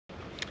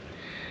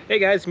Hey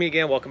guys, me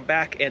again, welcome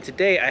back. And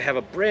today I have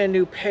a brand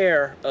new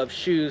pair of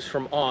shoes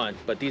from On,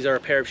 but these are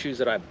a pair of shoes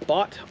that I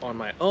bought on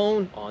my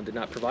own. On did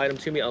not provide them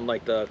to me,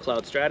 unlike the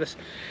Cloud Stratus.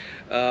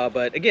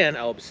 But again,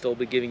 I'll still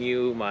be giving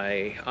you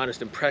my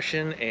honest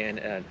impression and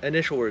an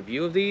initial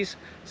review of these.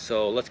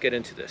 So let's get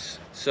into this.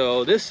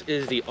 So this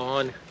is the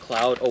On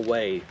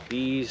Cloudaway.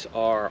 These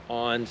are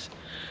On's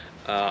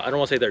I don't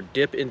want to say they're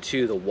dip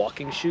into the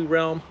walking shoe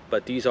realm,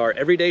 but these are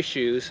everyday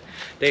shoes.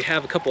 They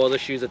have a couple other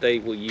shoes that they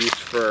will use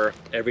for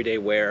everyday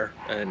wear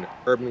and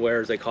urban wear,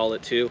 as they call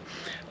it too,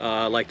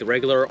 like the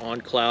regular On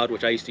Cloud,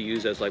 which I used to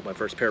use as like my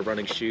first pair of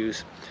running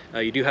shoes.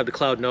 You do have the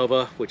Cloud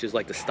Nova, which is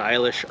like the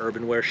stylish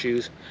urban wear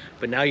shoes,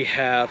 but now you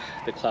have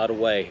the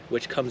Cloudaway,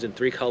 which comes in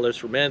 3 colors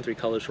for men, 3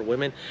 colors for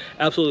women.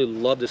 Absolutely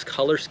love this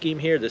color scheme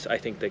here. This, I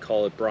think they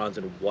call it bronze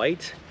and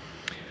white.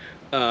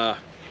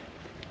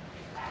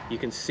 You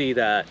can see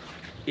that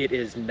it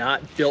is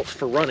not built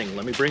for running.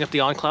 Let me bring up the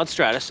On Cloud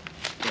Stratus,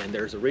 and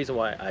there's a reason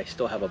why I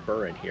still have a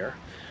burr in here.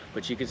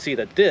 But you can see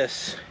that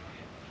this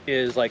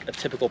is like a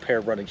typical pair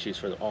of running shoes,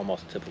 for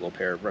almost a typical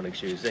pair of running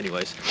shoes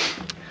anyways.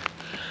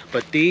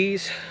 But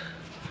these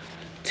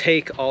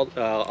take a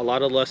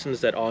lot of lessons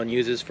that On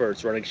uses for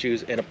its running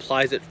shoes and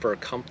applies it for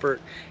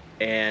comfort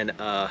and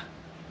I'll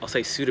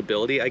say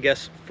suitability, I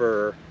guess,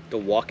 for the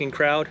walking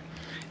crowd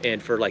and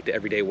for like the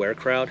everyday wear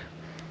crowd.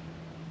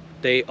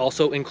 They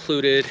also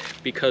included,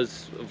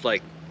 because of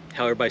like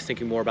how everybody's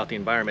thinking more about the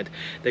environment,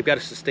 they've got a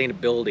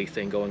sustainability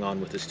thing going on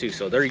with this too.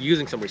 So they're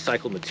using some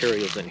recycled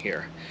materials in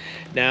here.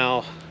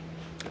 Now,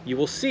 you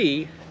will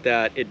see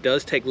that it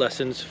does take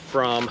lessons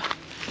from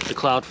the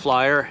Cloud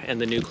Flyer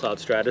and the new Cloud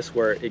Stratus,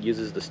 where it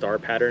uses the star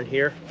pattern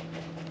here.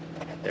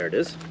 There it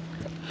is.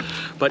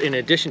 But in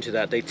addition to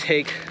that, they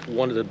take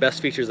one of the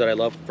best features that I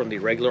love from the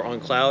regular On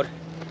Cloud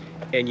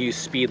and use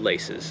speed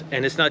laces.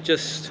 And it's not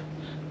just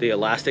the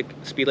elastic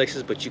speed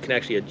laces, but you can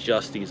actually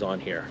adjust these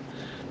on here.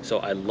 So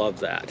I love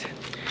that.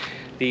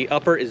 The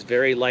upper is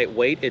very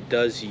lightweight. It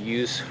does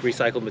use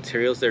recycled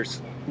materials.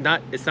 It's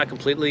not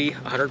completely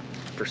 100%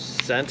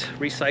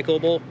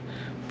 recyclable,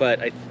 but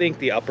I think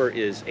the upper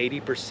is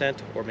 80%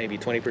 or maybe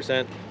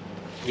 20%.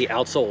 The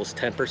outsole is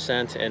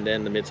 10%, and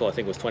then the midsole I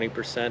think was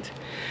 20%.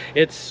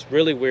 It's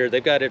really weird.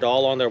 They've got it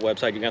all on their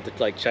website. You're gonna have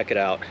to like check it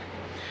out.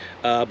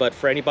 But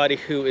for anybody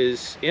who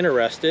is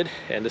interested,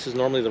 and this is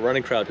normally the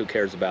running crowd who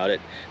cares about it,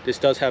 this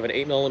does have an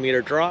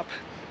 8mm drop.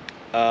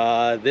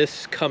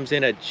 This comes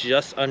in at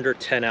just under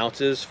 10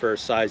 ounces for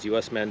size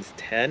US men's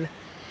 10.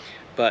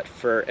 But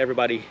for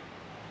everybody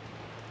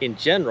in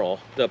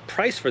general, the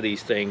price for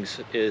these things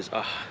is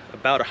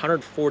about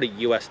 $140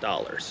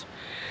 US.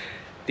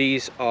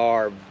 These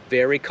are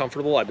very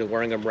comfortable. I've been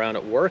wearing them around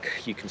at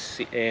work. You can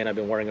see, and I've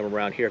been wearing them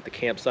around here at the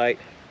campsite.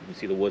 You can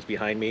see the woods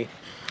behind me.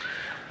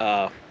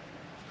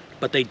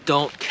 But they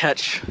don't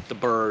catch the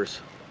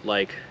burrs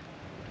like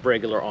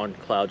regular On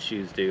Cloud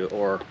shoes do,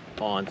 or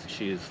On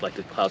shoes like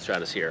the Cloud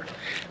Stratus here.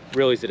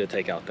 Real easy to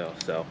take out though,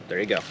 so there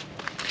you go.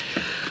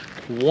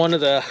 One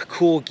of the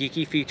cool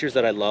geeky features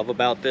that I love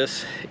about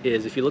this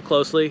is, if you look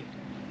closely,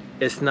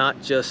 it's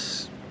not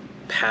just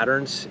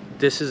patterns.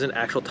 This is an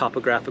actual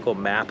topographical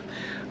map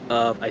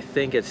of, I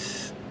think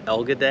it's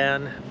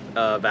Engadin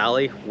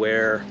Valley,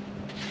 where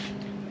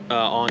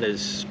On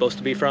is supposed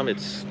to be from.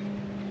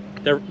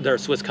 They're a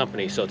Swiss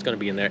company, so it's going to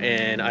be in there.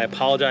 And I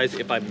apologize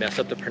if I mess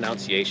up the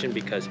pronunciation,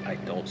 because I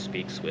don't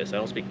speak Swiss. I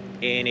don't speak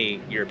any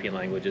European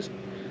languages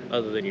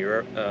other than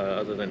Europe,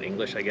 other than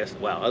English, I guess.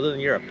 Wow, other than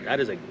Europe.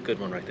 That is a good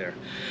one right there.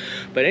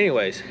 But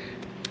anyways,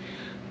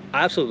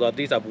 I absolutely love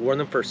these. I've worn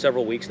them for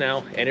several weeks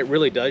now, and it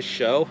really does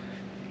show.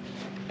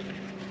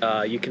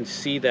 You can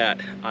see that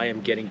I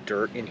am getting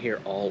dirt in here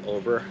all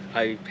over.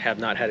 I have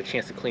not had a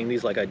chance to clean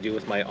these like I do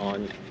with my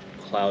On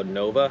Cloud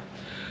Nova,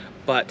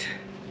 but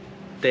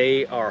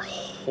they are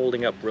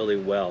holding up really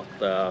well.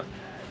 The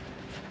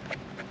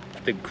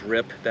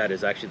grip, that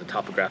is actually the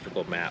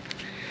topographical map.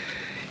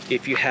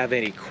 If you have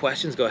any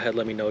questions, go ahead,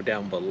 let me know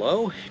down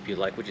below. If you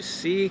like what you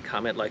see,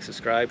 comment, like,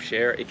 subscribe,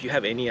 share. If you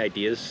have any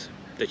ideas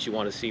that you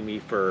want to see me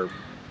for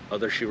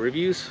other shoe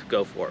reviews,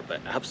 go for it.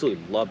 But I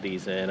absolutely love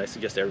these, and I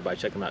suggest everybody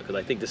check them out, because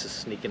I think this is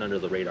sneaking under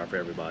the radar for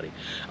everybody.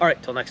 All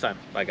right, till next time.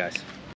 Bye, guys.